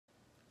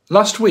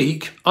Last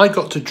week, I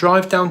got to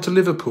drive down to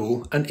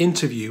Liverpool and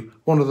interview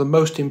one of the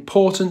most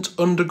important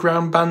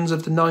underground bands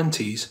of the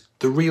 90s,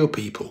 The Real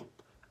People,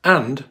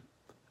 and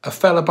a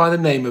fella by the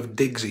name of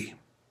Digsy.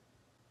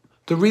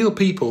 The Real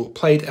People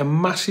played a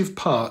massive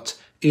part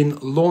in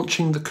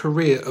launching the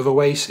career of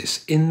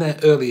Oasis in their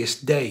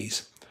earliest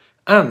days,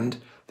 and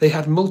they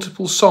had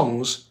multiple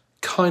songs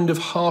kind of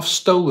half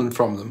stolen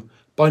from them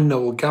by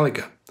Noel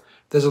Gallagher.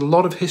 There's a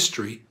lot of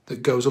history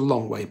that goes a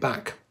long way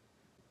back.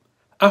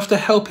 After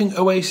helping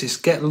Oasis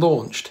get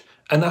launched,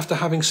 and after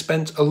having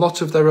spent a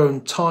lot of their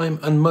own time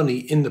and money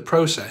in the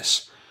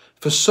process,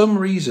 for some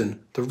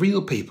reason The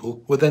Real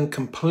People were then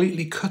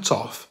completely cut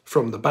off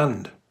from the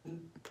band.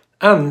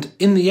 And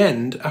in the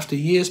end, after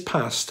years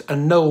passed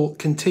and Noel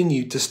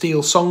continued to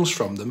steal songs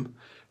from them,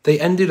 they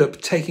ended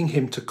up taking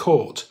him to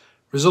court,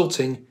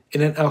 resulting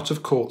in an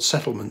out-of-court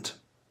settlement.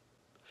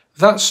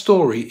 That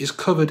story is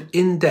covered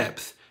in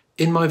depth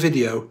in my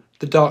video,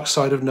 The Dark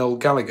Side of Noel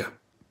Gallagher.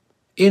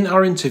 In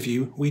our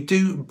interview, we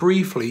do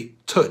briefly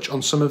touch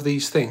on some of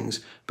these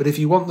things, but if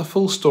you want the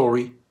full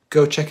story,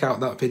 go check out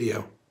that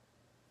video.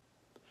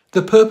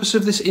 The purpose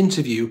of this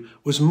interview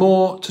was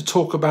more to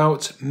talk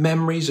about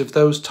memories of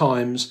those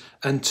times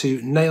and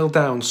to nail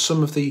down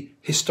some of the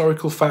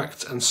historical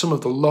facts and some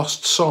of the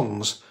lost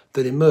songs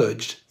that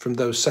emerged from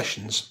those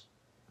sessions.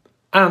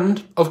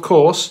 And, of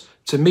course,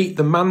 to meet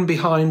the man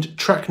behind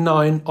track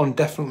 9 on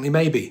Definitely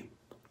Maybe,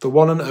 the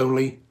one and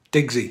only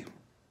Digsy.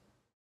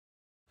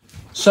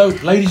 So,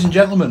 ladies and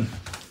gentlemen,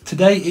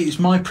 today it is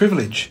my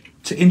privilege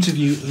to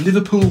interview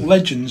Liverpool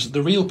legends,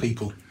 The Real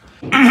People.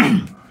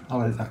 I'll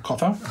let that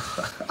cough out.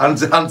 And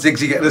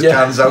Digsy getting his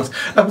cans out.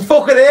 I'm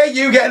fucking here,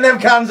 you getting them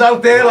cans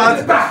out there,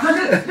 lad.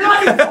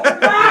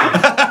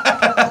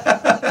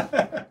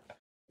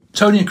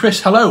 Tony and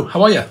Chris, hello,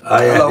 how are you?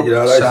 Hello, you're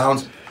all right.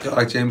 Sound. You all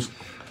right, James?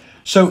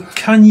 So,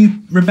 can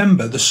you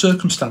remember the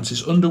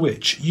circumstances under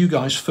which you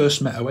guys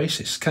first met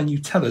Oasis? Can you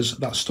tell us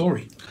that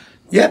story?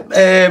 Yeah,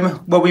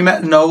 well, we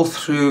met Noel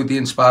through the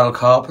Inspiral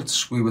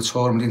Carpets. We were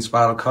touring with the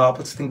Inspiral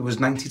Carpets, I think it was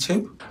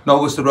 92.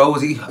 Noel was the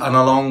roadie, and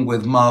along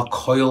with Mark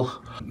Coyle,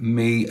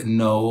 me,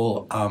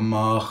 Noel, and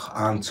Mark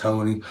and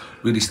Tony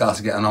really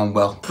started getting on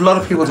well. A lot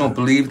of people don't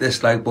believe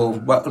this, like,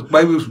 but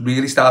when we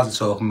really started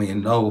talking, me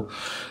and Noel,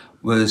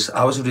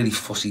 I was a really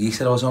fussy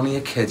eater. I was only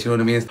a kid, you know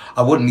what I mean?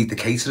 I wouldn't eat the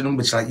catering,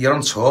 which, like, you're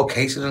on tour,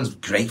 catering's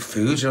great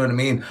food, you know what I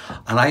mean?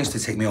 And I used to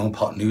take my own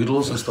pot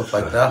noodles and stuff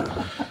like that.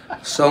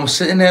 So I'm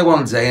sitting there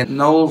one day, and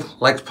Noel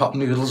likes pot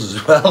noodles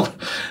as well.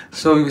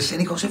 So he was sitting,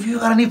 he goes, have you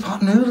got any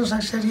pot noodles? I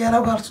said, yeah,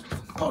 I've got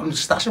a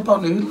stash of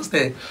pot noodles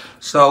there.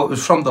 So it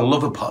was from the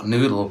love of pot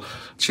noodle,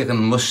 chicken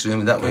and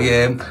mushroom, that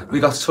we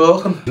got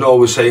talking. Noel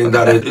was saying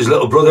that his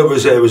little brother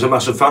was a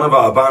massive fan of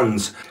our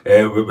band,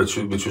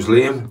 which was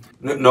Liam.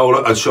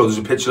 Noel had showed us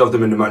a picture of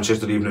them in the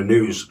Manchester Evening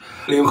News.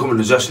 Liam coming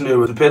to the dressing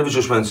room, the pair of us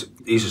just went,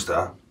 he's a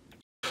star.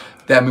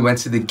 Then we went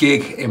to the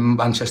gig in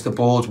Manchester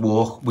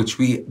Boardwalk, which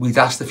we'd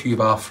asked a few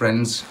of our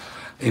friends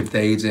if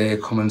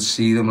they'd come and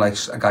see them, like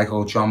a guy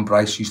called John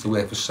Bryce used to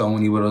work for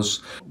Sony with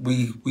us.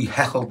 We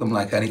heckled them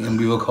like anything.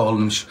 We were calling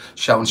them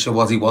shouting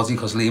Shawazzy Wazzy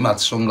because Liam had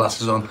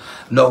sunglasses on.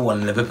 No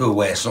one in Liverpool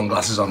wears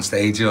sunglasses on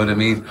stage, you know what I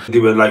mean? They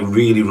were like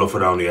really rough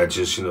around the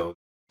edges, you know.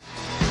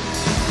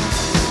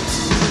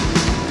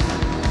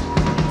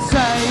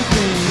 Take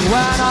me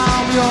when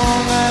I'm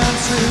young and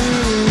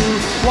true.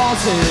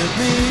 Was it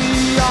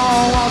me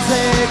or was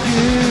it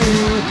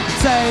you?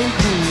 Take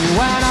me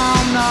when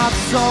I'm not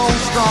so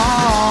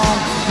strong.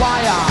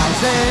 Why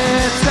is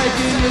it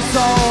taking you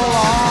so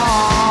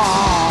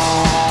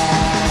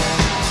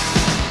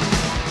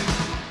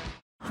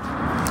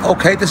long?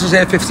 Okay, this is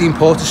 15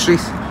 Porter Street.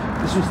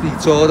 This was the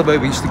tour where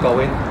we used to go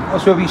in.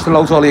 That's where we used to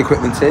load all the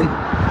equipment in.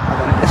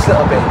 And then this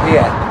little bit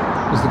here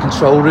was the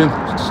control room.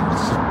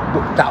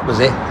 That was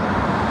it.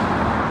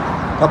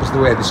 That was the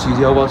way the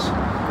studio was.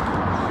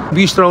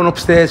 We used to own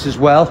upstairs as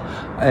well.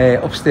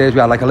 Upstairs we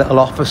had like a little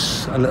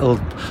office, a little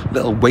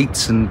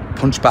weights and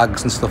punch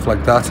bags and stuff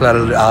like that to let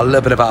a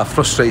little bit of our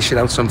frustration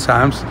out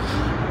sometimes.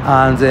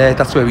 And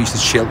that's where we used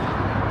to chill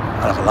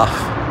and have a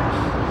laugh.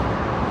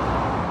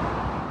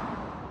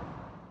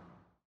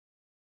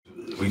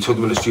 We took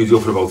them in the studio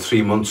for about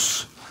 3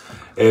 months.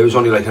 It was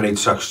only like an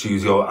 8-track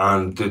studio,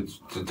 and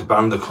the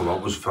band that come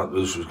out was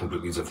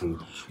completely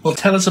different. Well,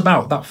 tell us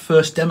about that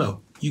first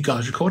demo you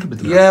guys recorded with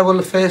them. Yeah, well,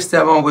 the first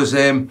demo was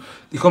they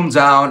come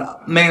down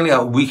mainly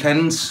at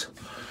weekends,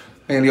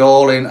 mainly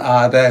all in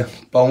either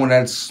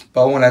Bonehead's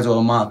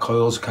or Mark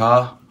Coyle's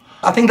car.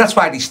 I think that's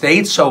why they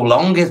stayed so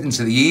long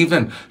into the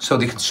evening, so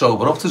they could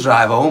sober up to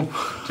drive home.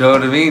 Do you know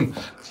what I mean?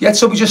 Yeah,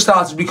 so we just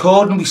started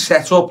recording. We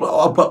set up,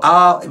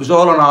 but it was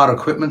all on our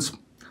equipment.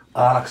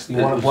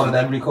 Actually, one of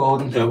them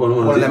recording, yeah, one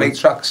of them 8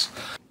 tracks.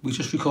 We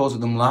just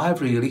recorded them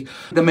live, really.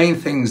 The main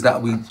things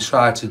that we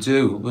tried to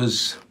do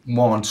was,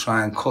 one,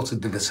 try and cut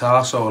the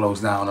guitar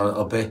solos down a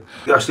little bit.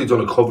 We actually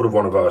done a cover of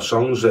one of our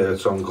songs, a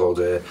song called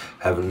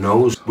Heaven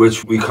Knows,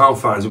 which we can't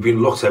find. We've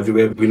been looked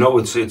everywhere. We know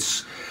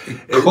it's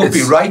Could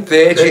be right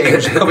there,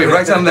 James. Could be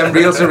right on them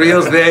reels and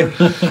reels there.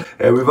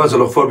 We've had to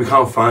look for it, we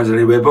can't find it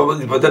anywhere.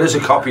 But there is a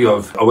copy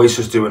of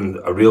Oasis doing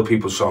a Real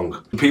People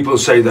song. People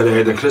say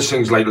that Chris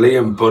sings like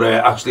Liam, but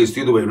actually it's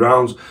the other way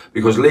round,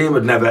 because Liam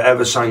had never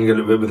ever sang it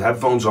with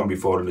headphones on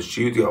before in the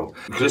studio.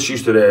 Chris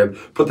used to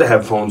put the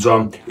headphones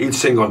on, he'd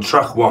sing on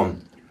track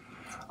 1.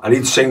 And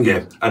he'd sing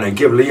it and then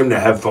give Liam the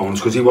headphones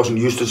because he wasn't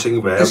used to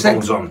singing with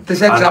headphones on.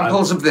 There's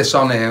examples of this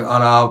on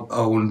our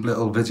own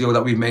little video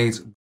that we made.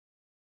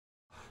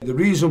 The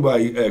reason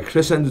why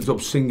Chris ended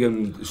up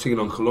singing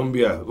on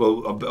Columbia,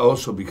 well,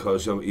 also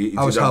because he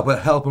I was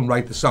helping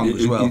write the song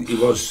as well.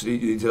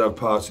 He did have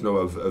parts, you know,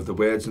 of the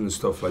words and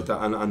stuff like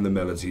that, and the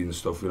melody and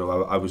stuff. You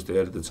know, I was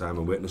there at the time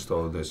and witnessed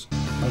all of this.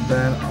 And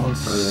then on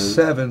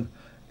 7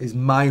 is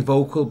my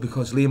vocal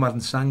because Liam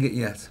hadn't sang it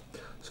yet.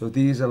 So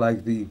these are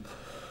like the.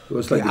 It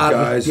was like the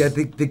guys. Yeah,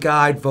 the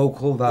guide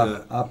vocal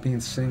that I've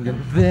been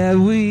singing. There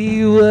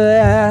we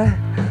were,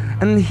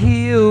 and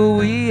here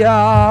we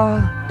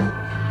are.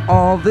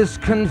 All this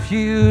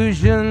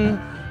confusion.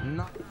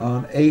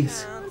 On 8,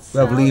 we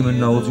have Liam and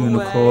Noel doing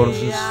the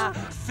choruses.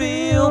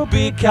 Feel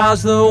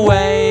because the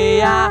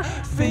way I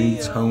feel. Me,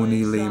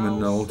 Tony, Liam and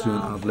Noel doing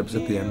ad-libs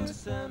at the end.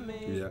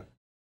 Yeah.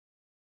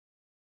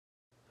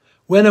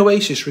 When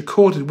Oasis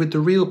recorded with the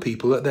Real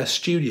People at their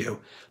studio,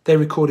 they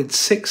recorded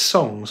 6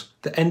 songs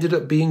that ended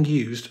up being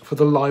used for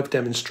the live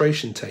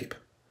demonstration tape.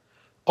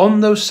 On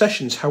those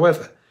sessions,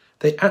 however,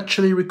 they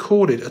actually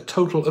recorded a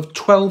total of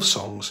 12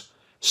 songs,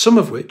 some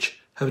of which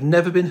have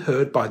never been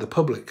heard by the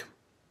public.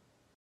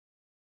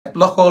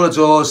 Lock All the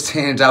Doors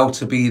turned out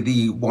to be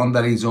the one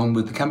that he's done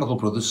with the Chemical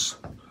Brothers.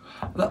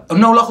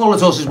 No, Lock All the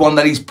Doors is one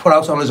that he's put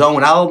out on his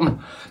own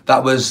album.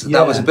 That was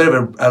a bit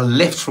of a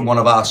lift from one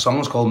of our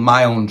songs called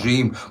My Own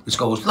Dream, which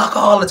goes, lock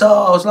all the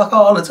doors, lock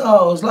all the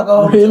doors, lock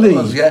all the doors.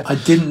 Really? Yeah. I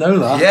didn't know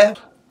that. Yeah.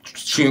 A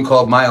tune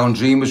called My Own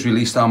Dream was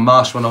released on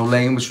Marshmallow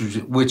Lane,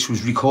 which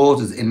was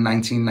recorded in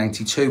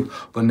 1992,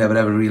 but never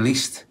ever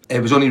released.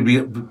 It was only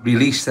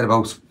released at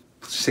about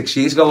 6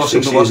 years ago or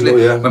something, wasn't it?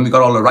 Yeah. When we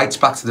got all the rights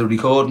back to the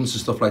recordings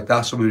and stuff like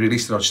that, so we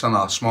released it just on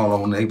our small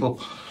own label.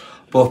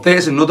 But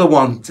there's another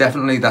one,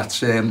 definitely,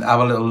 that's, have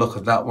a little look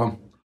at that one.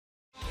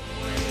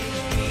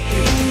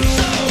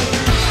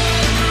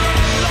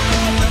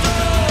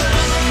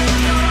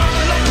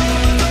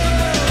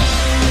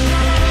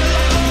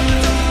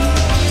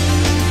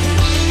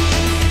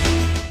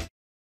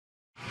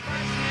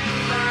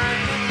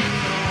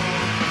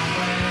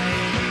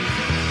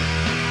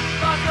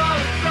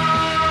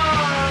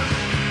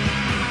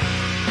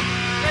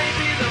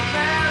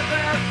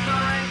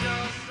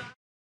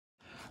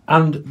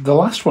 And the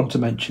last one to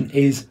mention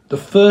is the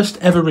first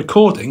ever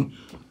recording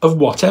of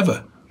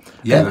Whatever.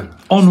 Yeah.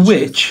 On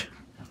which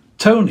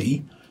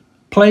Tony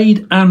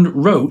played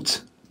and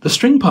wrote the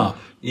string part.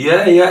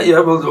 Yeah.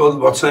 Well,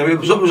 what's the name? It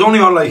was only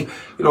on, like,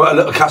 you know, a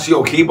little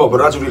Casio keyboard,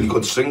 but it has a really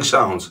good string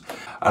sound.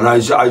 And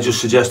I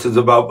just suggested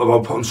about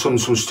putting some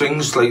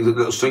strings, like the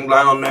little string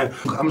line on there.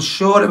 I'm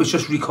sure it was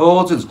just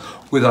recorded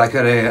with like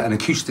an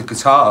acoustic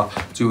guitar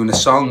doing a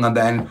song, and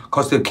then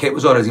because the kit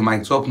was already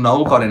mic'd up,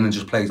 Noel got in and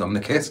just played on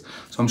the kit.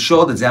 So I'm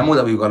sure the demo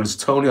that we've got is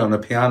Tony on the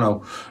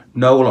piano,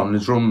 Noel on the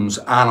drums,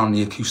 and on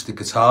the acoustic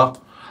guitar.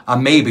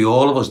 And maybe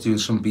all of us doing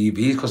some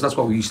BBs, because that's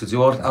what we used to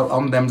do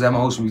on them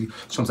demos. We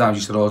sometimes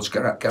used to all just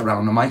get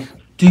around the mic.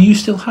 Do you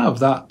still have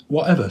that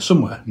Whatever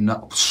somewhere?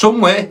 No,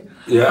 somewhere.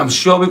 Yeah. I'm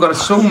sure we've got it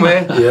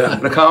somewhere. Yeah.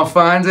 But I can't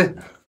find it.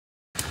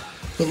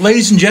 But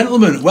ladies and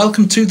gentlemen,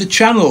 welcome to the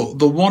channel,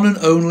 the one and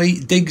only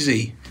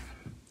Digsy.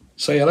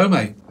 Say hello,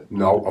 mate.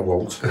 No, I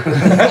won't.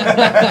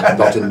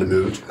 Not in the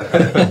mood.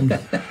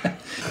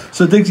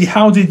 So Digsy,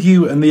 how did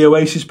you and the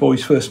Oasis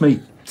boys first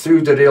meet?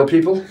 Through the Real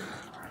People.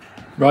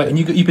 Right, and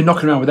you've been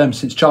knocking around with them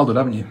since childhood,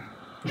 haven't you?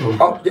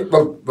 Oh, yeah,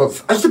 well,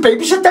 I used to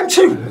babysit them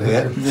too.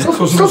 Yeah.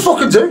 Still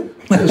fucking do.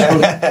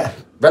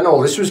 When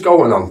all this was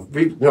going on,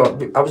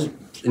 I was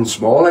in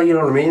smaller, you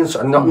know what I mean?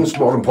 And nothing's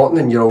more important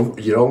than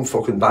your own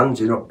fucking band,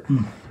 you know.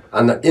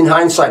 And in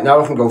hindsight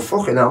now, I can go,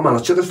 fucking hell, man,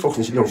 I should have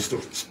fucking,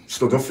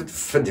 stood up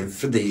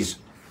for these.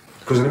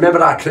 Because I remember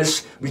that,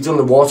 Chris, we'd done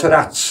the Water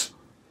Rats,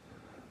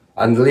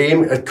 and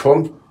Liam had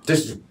come,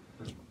 this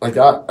like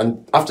that,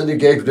 and after the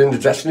gig, we were in the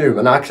dressing room,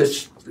 and I,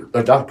 Chris,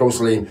 like that, goes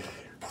to Liam,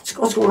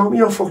 what's going on with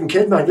your fucking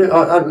kid, man? And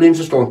Liam's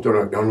just going,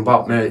 you're on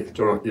about me,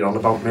 you're on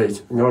about me,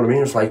 you know what I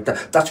mean? It's like,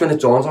 that's when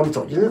it dawned on me, I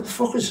thought, you little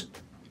fuckers.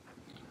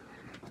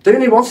 They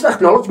only wanted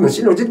acknowledgements,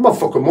 didn't want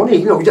fucking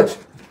money,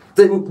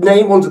 the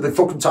name under the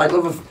fucking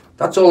title of,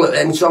 that's all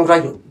any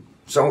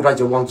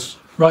songwriter wants.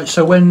 Right,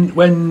 so when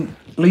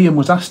Liam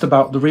was asked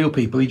about the Real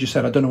People, he just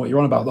said, I don't know what you're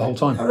on about the whole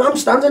time. I'm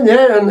standing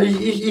there and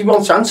he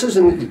wants answers,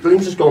 and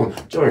Liam's just going, do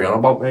you know what you're on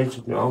about,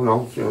 mate?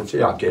 No, see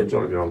that kid, do you know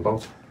what you're on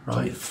about?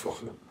 Right.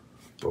 Fucking,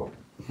 but.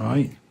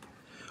 Right.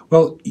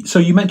 Well, so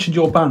you mentioned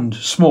your band,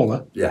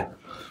 Smaller. Yeah.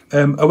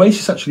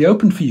 Oasis actually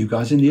opened for you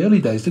guys in the early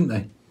days, didn't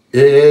they?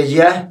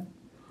 Yeah.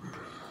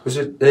 Was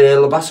it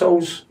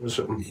Labasso's or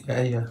something?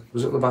 Yeah.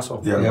 Was it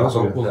Labasso? Yeah,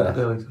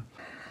 Labasso.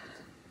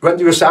 When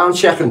they were sound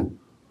checking,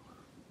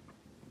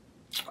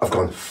 I've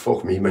gone,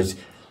 fuck me, mate,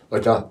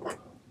 like that.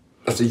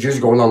 I said, "You's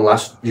going on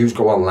last. You's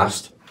go on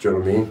last." Do you know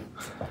what I mean?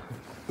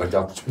 Like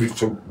that.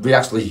 So we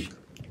actually,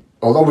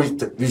 although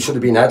we should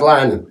have been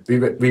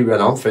headlining, we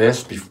went on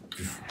first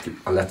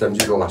and let them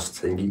do the last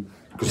thingy,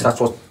 because that's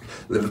what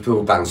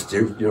Liverpool bands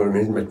do. You know what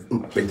I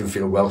mean? Make them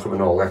feel welcome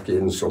and all that gear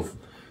and stuff.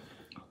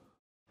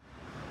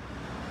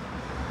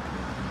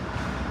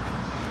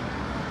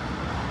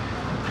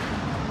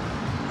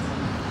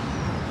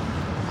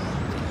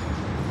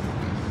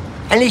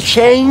 Any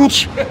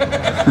change?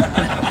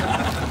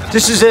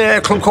 This is a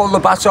club called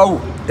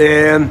Labato.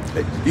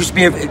 It used to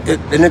be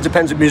an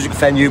independent music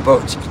venue,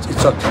 but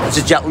it's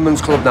a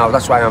gentleman's club now.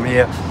 That's why I'm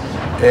here.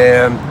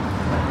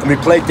 And we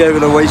played there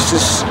with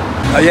Oasis.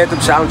 I heard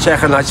them sound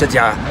check and I said,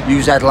 "Yeah,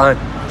 use headline."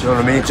 Do you know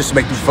what I mean? Just to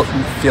make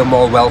them feel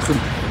more welcome.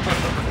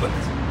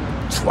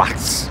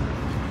 Twats.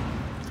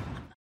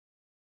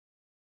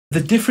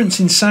 The difference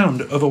in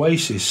sound of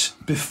Oasis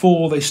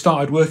before they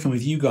started working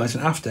with you guys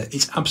and after,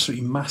 it's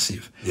absolutely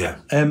massive. Yeah.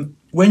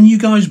 When you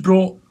guys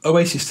brought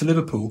Oasis to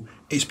Liverpool,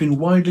 it's been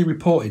widely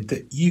reported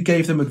that you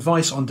gave them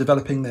advice on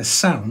developing their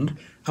sound,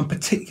 and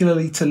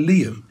particularly to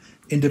Liam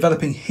in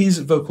developing his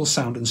vocal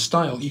sound and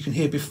style. You can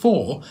hear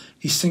before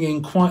he's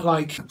singing quite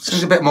like...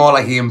 Sings a bit more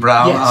like Ian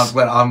Brown. Yes.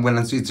 When I'm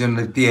doing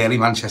the early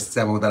Manchester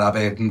demo that I've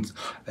heard and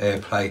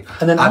play.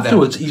 And then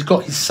afterwards, he's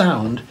got his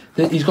sound.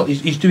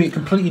 He's doing it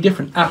completely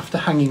different after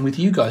hanging with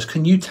you guys.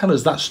 Can you tell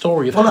us that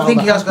story of how I think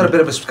that he has got a happened?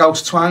 bit of a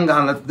Scouse twang,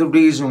 and the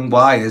reason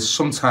why is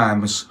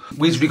sometimes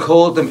we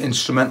record them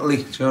instrumentally,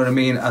 do you know what I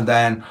mean? And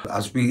then,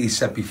 as he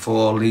said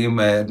before,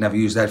 Liam never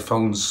used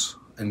headphones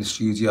in the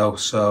studio,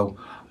 so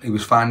he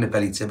was finding it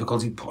very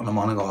difficult. He putting them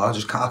on and go, I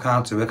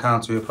can't do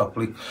it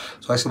properly.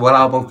 So I said, well,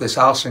 how about this?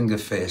 I'll sing it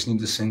first, and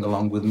you just sing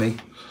along with me.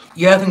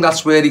 Yeah, I think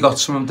that's where he got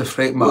some of the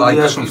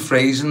some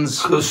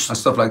phrasings and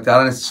stuff like that,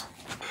 and it's...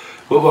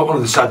 Well, one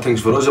of the sad things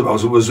for us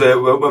about it was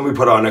when we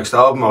put our next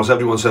album out,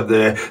 everyone said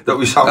that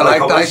we sounded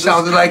like I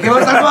sounded like it. I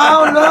was like,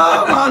 oh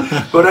no,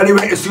 man. But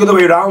anyway, it's the other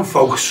way around,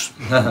 folks.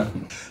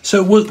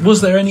 So was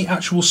there any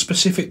actual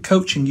specific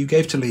coaching you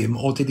gave to Liam,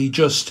 or did he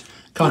just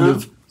kind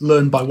of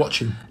learn by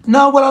watching?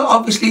 No, well,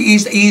 obviously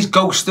he's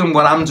ghosting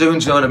what I'm doing,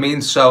 do you know what I mean?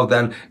 So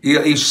then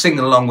he's singing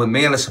along with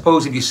me, and I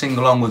suppose if you sing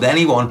along with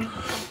anyone,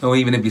 or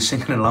even if you're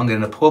singing along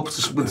in a pub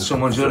with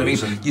someone, do you know what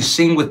I mean? You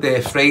sing with their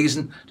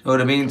phrasing, do you know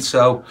what I mean?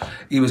 So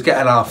he was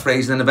getting our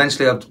phrasing, and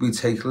eventually we'd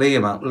take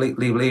Liam out, leave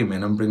Liam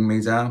in and bring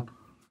me down.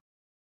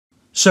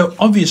 So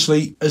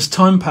obviously, as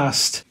time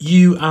passed,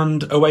 you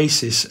and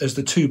Oasis, as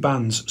the two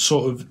bands,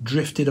 sort of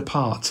drifted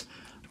apart.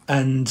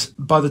 And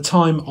by the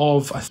time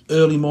of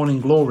Early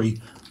Morning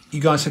Glory, you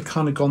guys had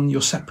kind of gone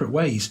your separate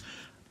ways.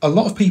 A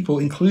lot of people,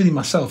 including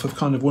myself, have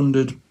kind of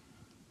wondered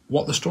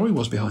what the story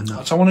was behind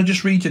that. So I want to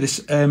just read you this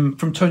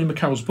from Tony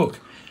McCarroll's book.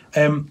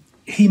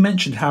 He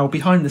mentioned how,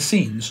 behind the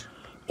scenes,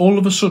 all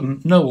of a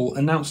sudden, Noel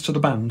announced to the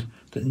band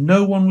that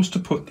no one was to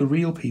put the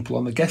Real People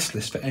on the guest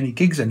list for any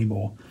gigs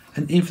anymore,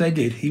 and if they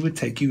did, he would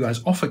take you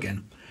guys off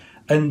again.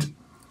 And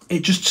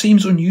it just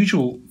seems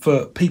unusual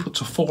for people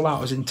to fall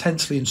out as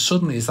intensely and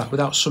suddenly as that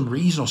without some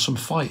reason or some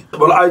fight.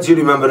 Well, I do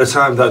remember the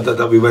time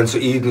that we went to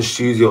Eden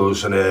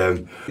Studios, and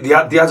they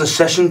had a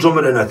session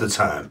drummer in at the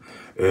time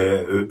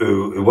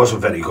who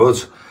wasn't very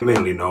good.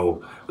 Mainly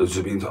no, it's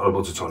been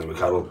horrible to Tony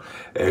McCarroll,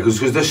 because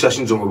this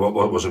session drummer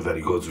wasn't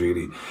very good,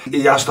 really.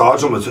 He asked our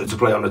drummer to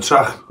play on the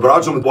track, but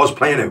our drummer was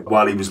playing it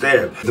while he was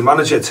there. The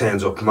manager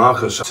turned up,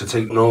 Marcus, to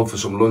take Noel for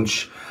some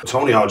lunch.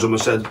 Tony, our drummer,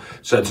 said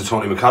to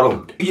Tony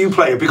McCarroll, "You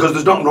play it because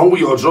there's nothing wrong with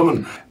your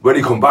drumming." When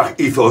he come back,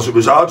 he thought it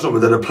was our drummer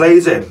that had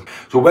played it.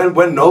 So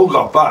when Noel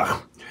got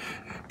back,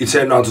 he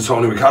turned on to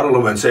Tony McCarroll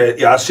and went,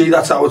 "Yeah, I see,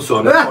 that's how it's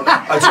done."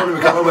 And Tony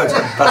McCarroll went,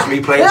 "That's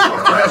me playing."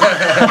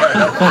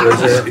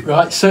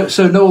 Right,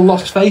 so Noel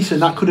lost face,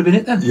 and that could have been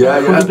it then. Yeah,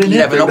 Could have been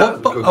it.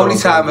 But only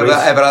time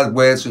I ever had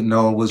words with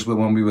Noel was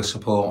when we were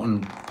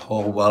supporting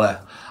Paul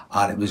Weller,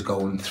 and it was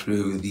going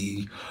through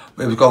the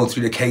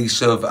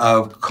case of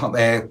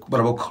what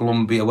about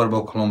Columbia? What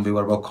about Columbia?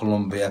 What about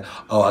Columbia?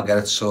 Oh, I get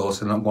it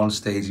sorted. And at one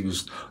stage, he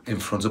was in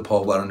front of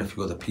Paul Weller and a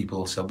few other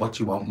people. Said, "What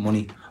do you want?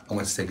 Money?" I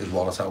went to take his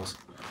wallet out.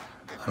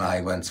 And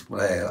I went,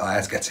 I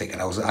had to get taken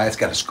out. I had to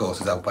get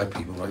escorted out by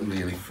people, right,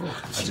 really.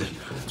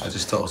 I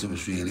just thought it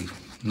was really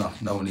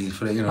no need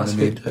for it, you know what I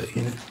mean?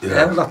 Dirty, isn't it?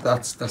 Yeah,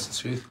 that's the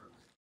truth.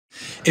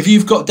 If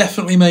you've got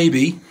Definitely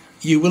Maybe,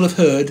 you will have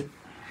heard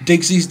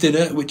Digsy's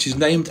Dinner, which is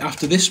named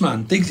after this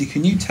man. Digsy,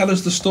 can you tell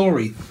us the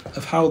story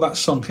of how that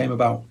song came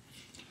about?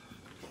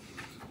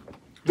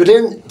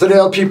 Within the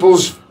Real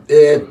People's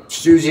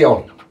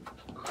studio,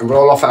 and we're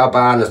all off at our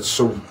barnet,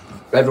 so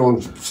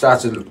everyone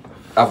started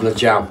having a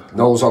jam.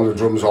 Noel's on the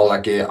drums, all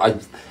that gear. I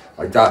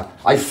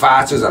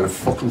farted and it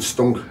fucking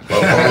stunk.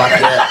 All that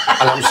gear.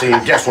 And I'm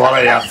saying, "Guess what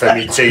I have for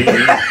me tea?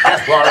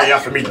 Guess what I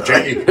have for me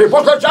tea? It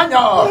was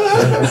lasagna!"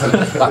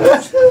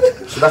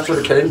 So that's where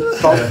it came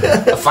from.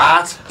 A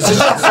fart. This is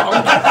the song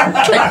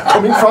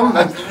coming from.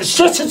 And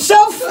shit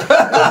itself!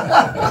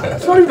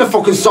 It's not even a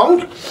fucking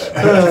song.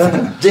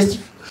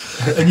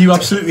 And you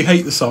absolutely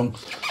hate the song.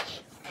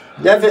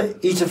 Never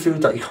eat a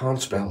food that you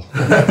can't spell.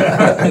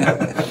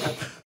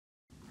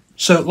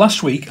 So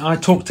last week I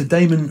talked to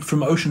Damon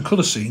from Ocean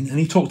Colour Scene, and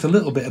he talked a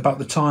little bit about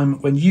the time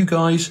when you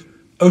guys,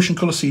 Ocean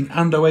Colour Scene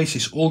and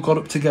Oasis, all got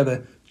up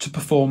together to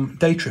perform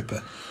Day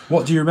Tripper.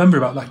 What do you remember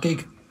about that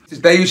gig?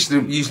 They used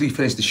to usually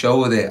finish the show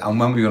with it, and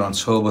when we were on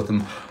tour with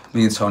them,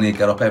 me and Tony would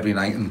get up every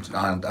night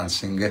and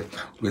sing it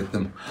with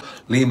them.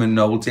 Liam and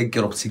Noel did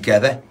get up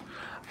together,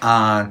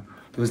 and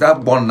there was that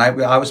one night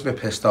where I was a bit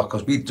pissed off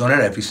because we'd done it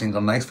every single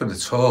night for the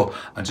tour,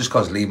 and just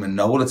because Liam and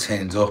Noel had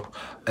turned up,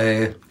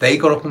 they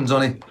got up and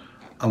done it.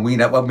 And me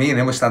and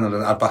him were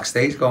standing at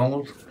backstage going,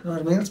 well, you know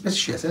what I mean? It's a bit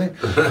shit, isn't it?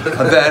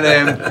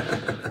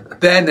 And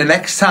then the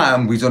next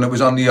time we done it was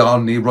on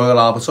the Royal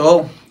Albert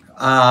Hall,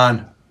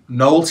 and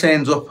Noel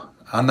turned up.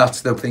 And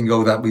that's the thing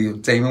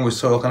that Damon was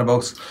talking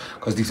about,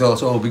 because he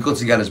thought, oh, it'd be good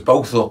to get us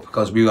both up,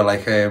 because we were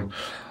like a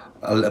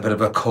little bit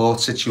of a court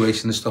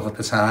situation and stuff at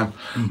the time.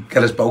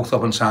 Get us both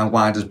up and try and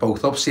wind us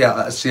both up, see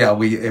how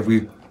if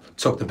we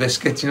took the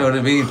biscuit, you know what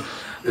I mean?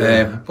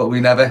 Yeah. But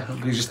we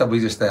just had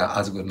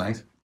a good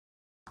night.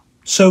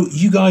 So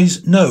you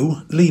guys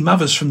know Lee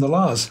Mavers from the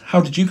Lars.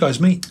 How did you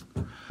guys meet?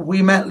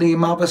 We met Lee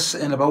Mavers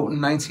in about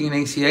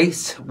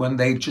 1988 when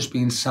they'd just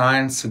been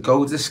signed to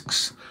Go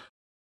Discs.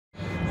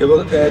 Yeah,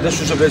 well,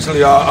 this was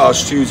originally our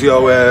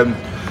studio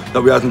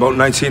that we had in about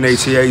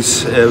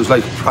 1988. It was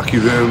like a pracky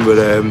room, but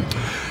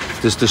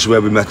this is where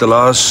we met the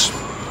Lars.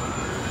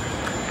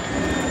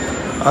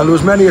 And there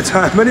was many a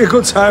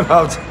good time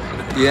out.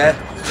 Yeah,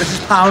 this is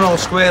Pownhall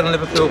Square in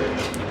Liverpool.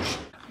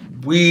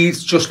 We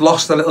just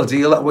lost a little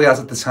deal that we had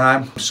at the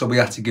time, so we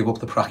had to give up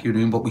the pracky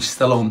room, but we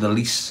still owned the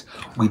lease.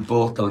 We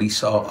bought the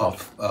lease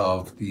of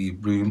the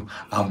room,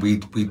 and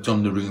we'd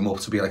done the room up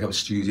to be like a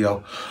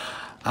studio.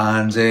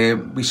 And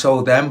we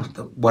sold them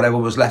whatever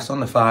was left on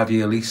the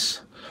 5-year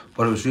lease.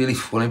 But it was really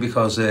funny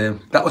because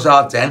that was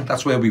our den.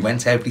 That's where we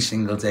went every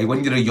single day.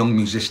 When you're a young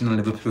musician in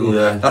Liverpool,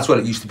 yeah, that's what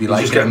it used to be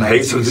like. Just getting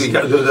paid.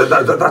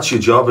 That's your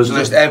job, isn't it?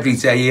 Just every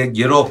day,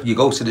 you're up, you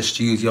go to the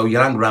studio, you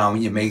hang around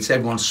with your mates,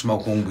 everyone's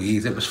smoking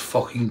weed. It was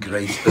fucking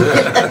great.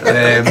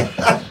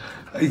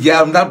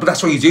 Yeah, but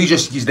that's what you do.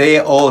 You're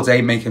there all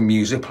day making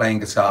music, playing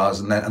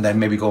guitars, and then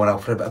maybe going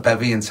out for a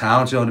bevy in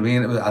town. Do you know what I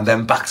mean? And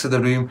then back to the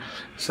room.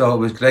 So it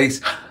was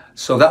great.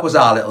 So that was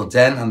our little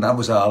den, and that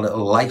was our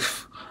little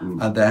life.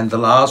 And then the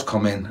Lars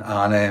come in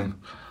and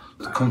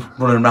come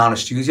running around the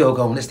studio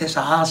going, is this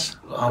ours?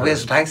 Oh,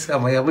 where's right?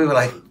 And we were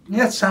like,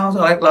 yeah, it sounds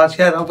all right, lads.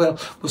 Yeah, no,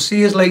 we'll see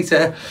you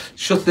later.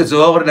 Shut the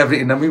door and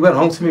everything. And we went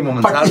home to my mum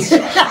and dad's.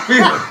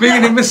 me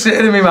and him were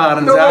sitting in my mum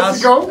and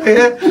dad's.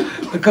 Yeah,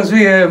 because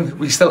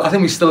I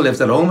think we still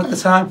lived at home at the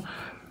time.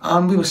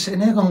 And we were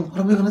sitting there going, what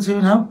are we going to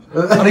do now?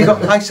 And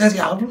I said,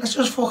 yeah, let's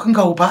just fucking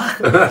go back.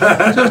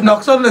 Just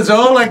knocked on the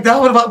door like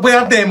that. We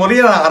had their money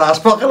in our ass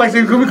pocket, like,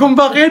 can we come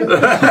back in?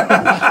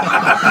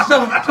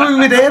 so we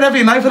were there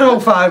every night for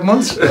about 5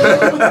 months.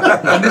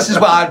 And this is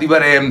why they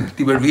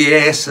were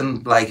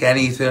rehearsing like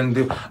anything.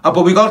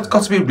 But we got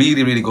to be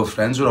really, really good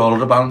friends with all of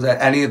the bands,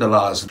 any of the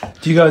Lars.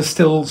 Do you guys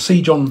still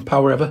see John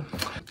Power ever?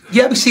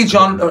 Yeah, we see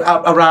John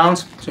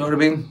around, do you know what I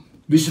mean?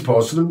 We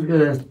supported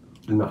him,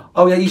 no.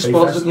 Oh yeah, you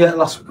supported him, yeah,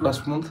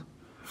 last month.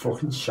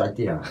 Fucking shite,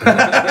 yeah.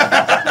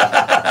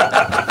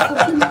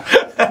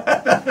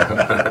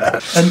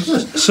 And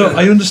so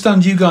I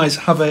understand you guys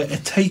have a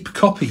tape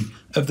copy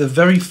of the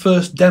very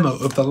first demo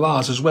of the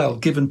Lars as well,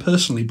 given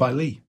personally by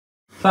Lee.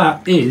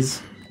 That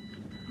is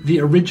the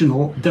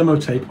original demo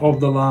tape of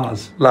the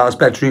Lars. Lars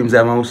bedroom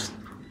demos.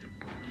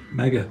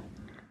 Mega.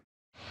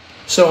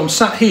 So I'm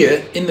sat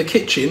here in the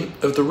kitchen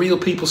of the Real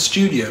People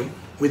studio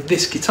with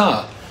this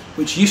guitar,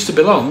 which used to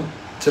belong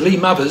to Lee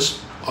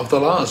Mavers of the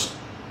Lars.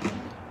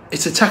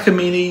 It's a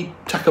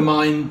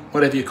Takamine,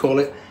 whatever you call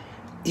it,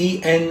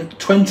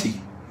 EN20,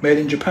 made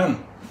in Japan.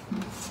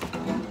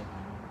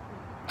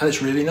 And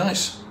it's really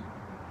nice.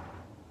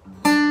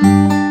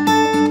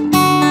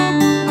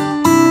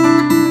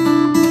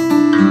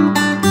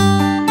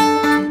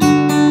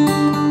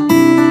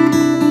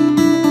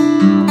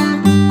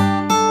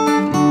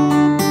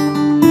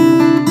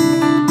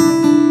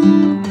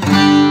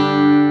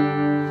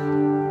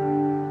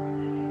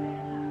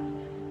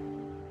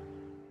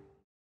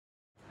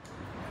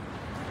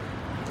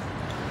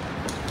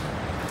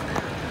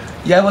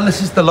 Yeah, well,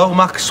 this is the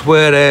Lomax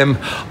where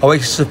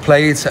Oasis have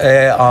played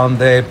on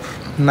the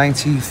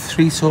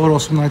 93 tour or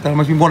something like that. It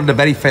must be one of the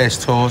very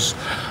first tours.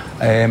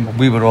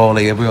 We were all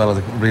here, we all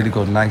had a really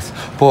good night.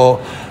 But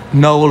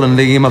Noel and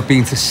Liam have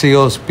been to see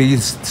us, to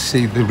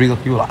see the Real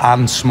People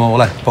and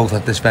Smaller, both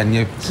at this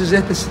venue. This is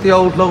it, this is the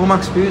old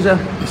Lomax Boozer.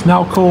 It's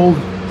now called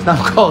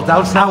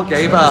out, it's now a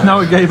gay bar. It's now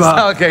a gay bar. It's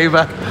now a gay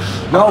bar.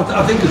 No,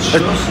 I think it's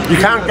just, you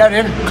can't get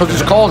in because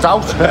it's called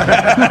out.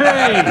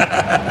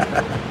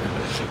 Hey!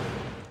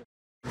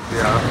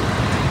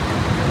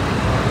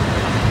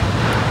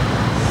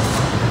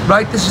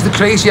 Right, this is the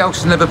Crazy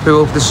House in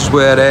Liverpool. This is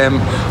where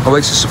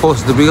Oasis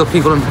supported the Real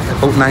People in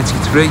about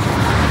 93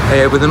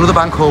 with another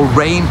band called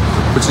Rain,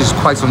 which is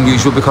quite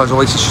unusual because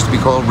Oasis used to be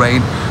called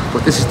Rain.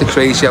 But this is the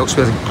Crazy House.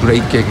 We had a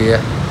great gig here.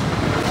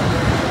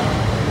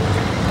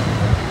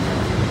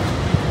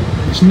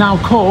 It's now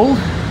called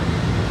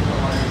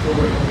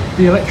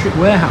the Electric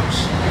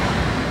Warehouse.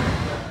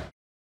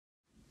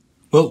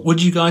 Well,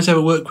 would you guys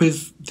ever work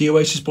with the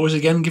Oasis boys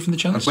again, given the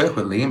chance? I'd work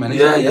with Liam,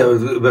 Yeah,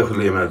 we work with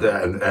Liam,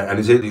 and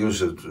his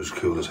aliens was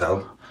cool as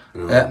hell.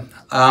 You know? Yeah,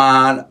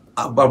 and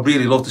I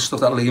really love the stuff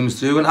that Liam's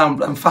doing. And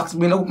in fact,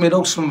 we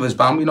know some of his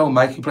band. We know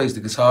Mike, he plays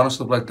the guitar and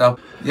stuff like that.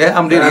 Yeah,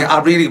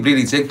 I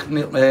really dig. If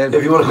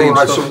you want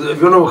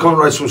to come and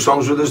write some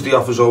songs with us, the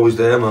offer's always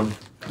there, man.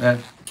 Yeah.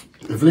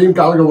 If Liam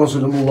Gallagher wants to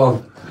number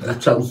one,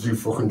 tell him to do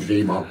fucking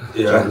Dream On.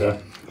 Yeah.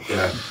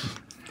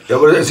 Yeah,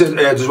 well,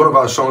 there's one of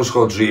our songs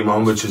called Dream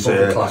On, which is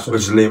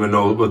Liam and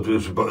Noel. It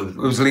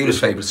was Liam's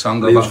favourite song.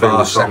 Liam's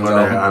favourite song,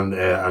 and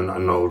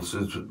Noel's.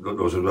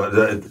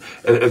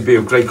 It'd be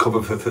a great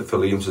cover for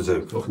Liam to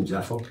do. Fucking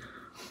Jeffo.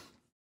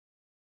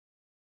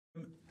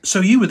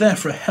 So you were there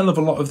for a hell of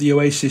a lot of the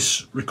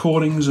Oasis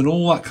recordings and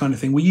all that kind of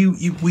thing. Were you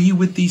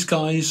with these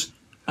guys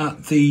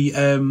at the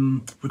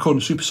recording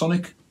of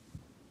Supersonic?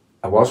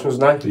 I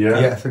wasn't I?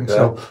 Yeah, I think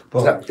so.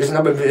 But isn't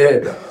that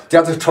they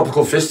had a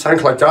tropical fish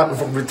tank like that,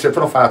 and we're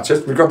tripping off our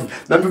chest. We got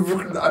remember. We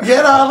put it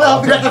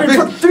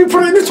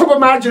in the tub of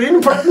margarine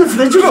and put it in the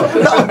fridge.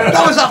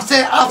 That was after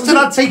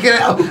I'd taken it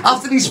out,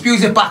 after he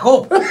spews it back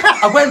up.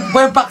 I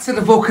went back to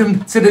the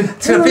fucking to the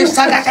fish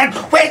tank. I said,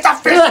 "Where's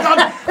that fish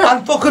gone?"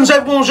 And fucking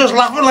everyone was just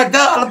laughing like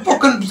that. And I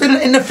fucking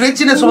in the fridge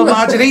in a tub of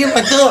margarine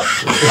like that.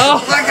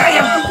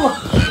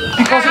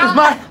 Because it was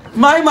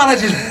my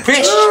manager's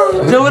fish. Do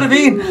you know what I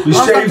mean? You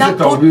saved it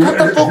though. Put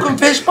the fucking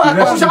fish back.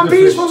 It was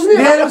Andy's, wasn't it?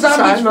 Yeah, it was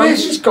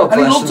Andy's fish. And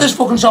he loved this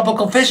fucking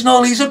tropical fish and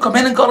all. He's come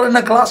in and got it in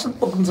a glass and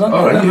fucking drank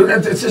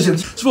it.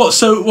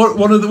 So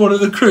one of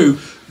the crew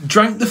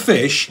drank the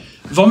fish,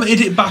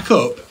 vomited it back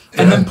up,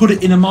 and then put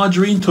it in a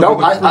margarine tub. No,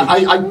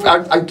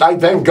 I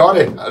then got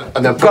it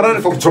and then put it in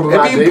the fucking tub of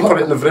margarine, put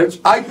it in the fridge.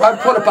 I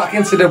put it back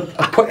into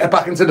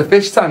the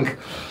fish tank.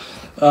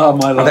 Oh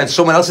my lord! And then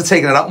someone else had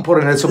taken it out and put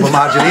it in a tub of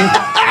margarine.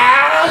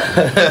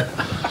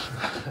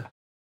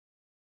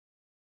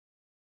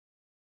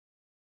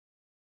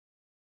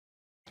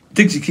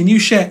 Digsy, can you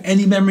share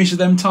any memories of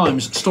them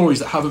times, stories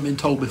that haven't been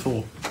told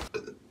before?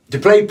 They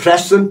played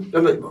Preston,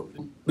 and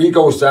he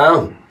goes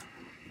down.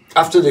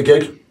 After the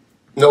gig,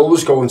 Noel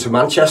was going to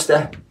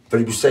Manchester, but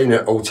he was staying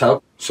at a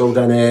hotel. So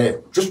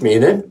then, just me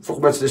and him,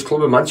 fucking went to this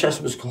club in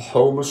Manchester, it was called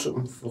Home or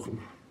something. Fucking.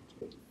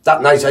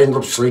 That night I ended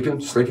up sleeping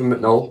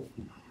with Noel.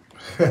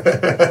 So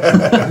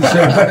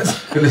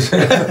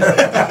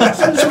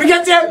we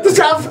get there, there's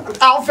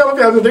Al fell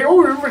the other day,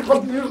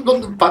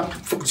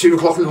 fucking 2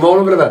 o'clock in the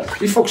morning, whatever.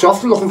 He fucks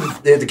off looking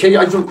for the key.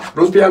 I just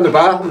runs behind the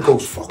bar and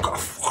goes, fuck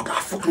off,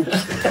 fucking,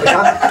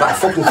 like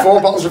fucking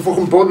 4 bottles of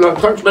fucking bud, and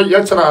thanks mate,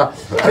 yeah, to that.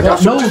 I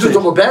got just a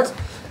double bed.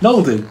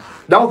 Noel did?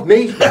 No,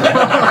 me.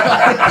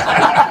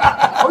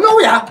 Oh no,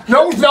 yeah,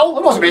 no, it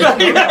wasn't me.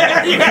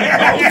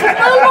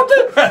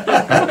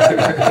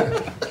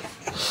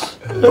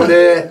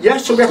 But yeah,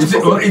 so we have to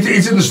he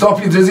didn't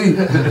stop you, did he?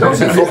 No,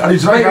 and he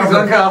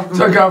drank half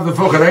the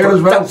fucking ale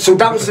as well. So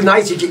that was the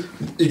night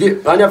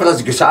I never had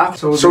a guitar.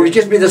 So he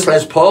gives me this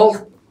Les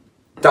Paul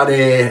that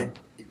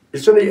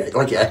it's only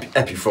like an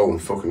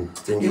Epiphone fucking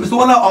thing. It was the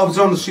one that was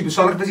on the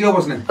Supersonic video,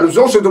 wasn't it? And it was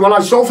also the one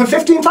I sold for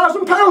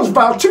 £15,000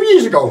 about 2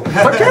 years ago.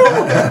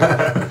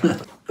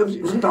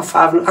 It wasn't about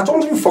 5. I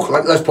don't even fucking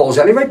like Les Pauls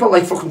anyway, but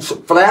like fucking,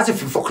 but I had it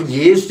for fucking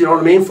years. Do you know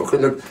what I mean?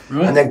 Fucking, right.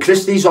 And then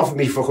Christie's offered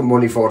me fucking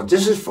money for it.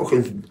 This is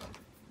fucking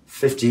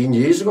 15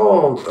 years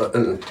ago.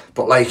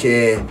 But like,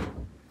 I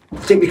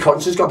think my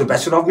conscience got the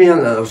better of me,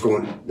 and I was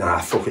going, nah,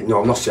 fuck it, no,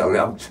 I'm not selling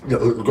it.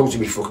 It'll go to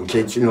me fucking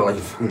kids, you know, like.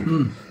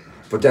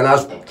 But then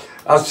as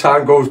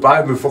time goes by,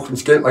 I'm fucking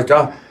skint like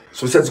that.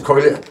 So I said to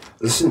Coyle,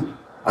 listen,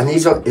 I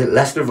need a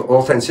less of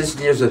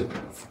authenticity as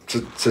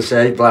to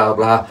say blah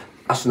blah.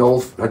 That's an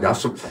old, like that.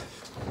 So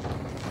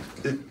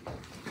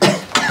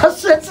I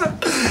said,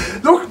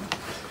 look,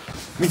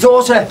 my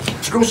daughter,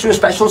 she goes to a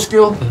special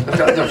school.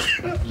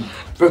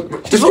 But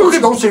she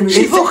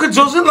fucking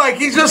doesn't, like,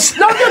 he just...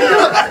 No,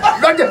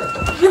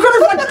 you're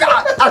gonna like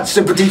add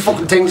sympathy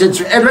fucking things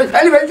into it. Anyway,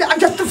 I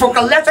get the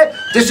fucking letter.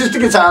 This is the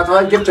guitar that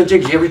I give to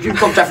Digsy, which you've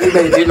got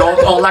definitely made in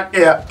all that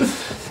gear.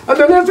 And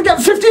then I have to get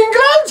 15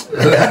 grand.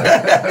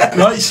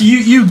 Right, so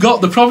you got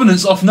the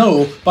provenance off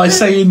Noel by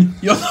saying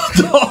your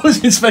daughter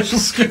was in special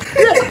school.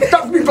 Yeah,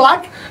 that would be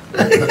black.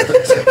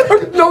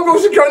 Noel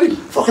goes to Johnny,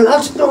 fucking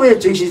lads, no way,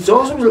 Digsy's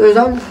daughter was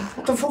like,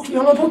 what the fuck are you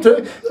on about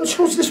there? Let's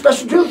go to the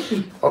special school.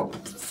 Oh.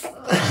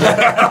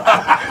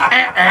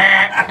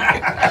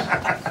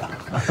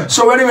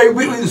 So anyway,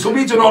 we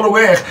do all the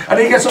work, and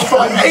he gets a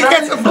fucking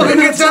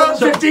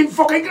 15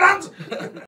 fucking grand.